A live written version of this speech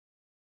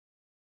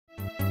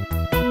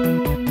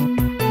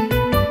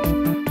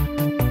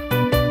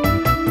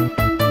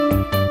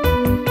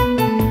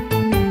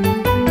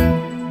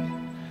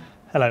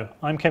Hello,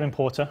 I'm Kevin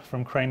Porter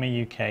from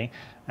Kramer UK,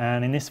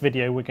 and in this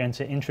video we're going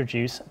to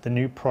introduce the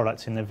new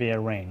products in the VIA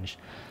range.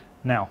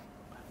 Now,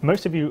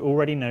 most of you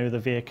already know the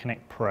VIA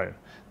Connect Pro.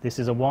 This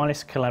is a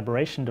wireless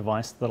collaboration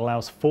device that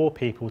allows 4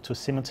 people to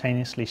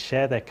simultaneously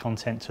share their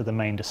content to the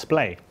main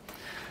display.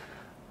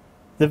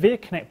 The VIA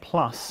Connect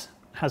Plus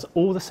has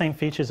all the same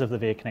features of the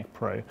VIA Connect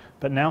Pro,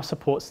 but now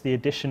supports the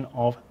addition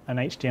of an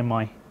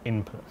HDMI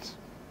input.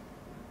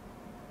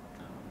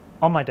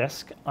 On my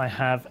desk I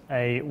have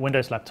a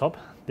Windows laptop.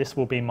 This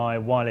will be my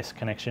wireless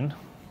connection.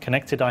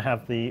 Connected I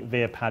have the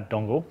VIA Pad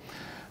dongle.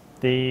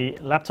 The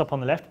laptop on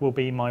the left will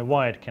be my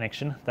wired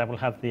connection that will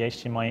have the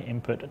HDMI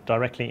input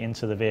directly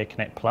into the VIA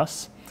Connect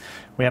Plus.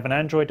 We have an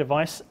Android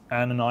device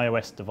and an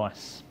iOS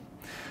device.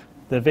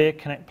 The VIA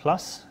Connect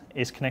Plus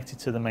is connected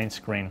to the main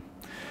screen.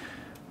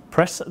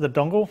 Press the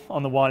dongle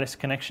on the wireless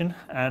connection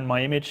and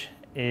my image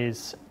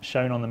is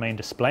shown on the main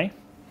display.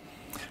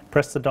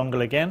 Press the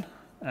dongle again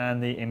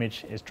and the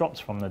image is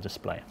dropped from the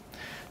display.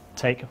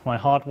 Take my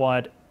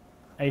hardwired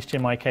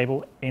HDMI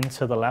cable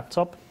into the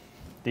laptop.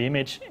 The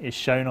image is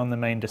shown on the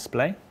main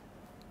display,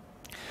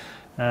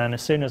 and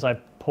as soon as I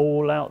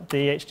pull out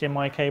the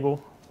HDMI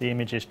cable, the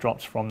image is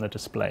dropped from the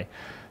display.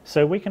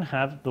 So we can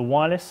have the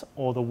wireless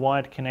or the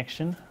wired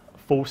connection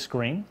full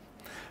screen,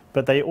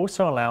 but they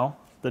also allow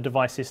the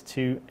devices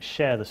to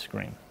share the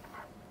screen.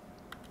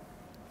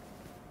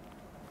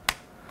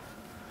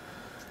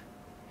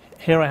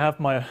 Here I have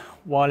my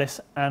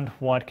wireless and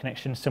wired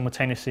connection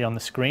simultaneously on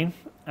the screen,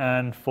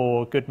 and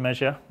for good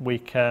measure we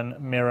can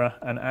mirror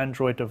an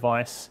Android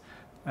device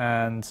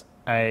and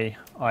a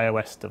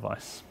iOS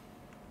device.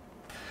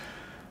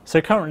 So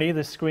currently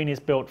the screen is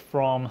built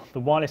from the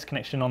wireless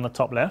connection on the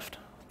top left,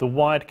 the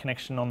wired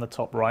connection on the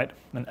top right,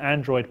 an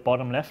Android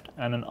bottom left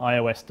and an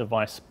iOS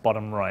device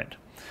bottom right.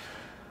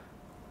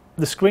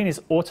 The screen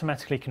is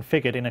automatically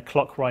configured in a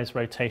clockwise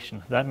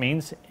rotation. That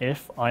means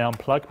if I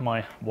unplug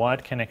my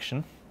wired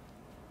connection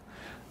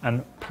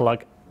and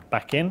plug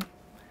back in,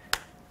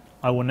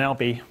 I will now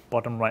be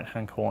bottom right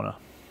hand corner.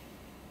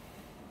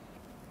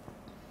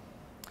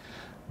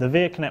 The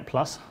VIA Connect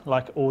Plus,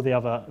 like all the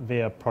other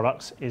VIA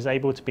products, is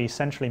able to be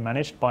centrally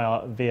managed by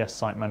our VIA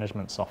site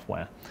management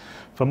software.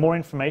 For more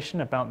information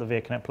about the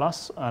VIA Connect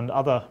Plus and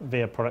other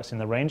VIA products in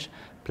the range,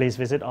 please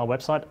visit our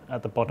website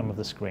at the bottom of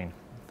the screen.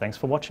 Thanks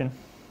for watching.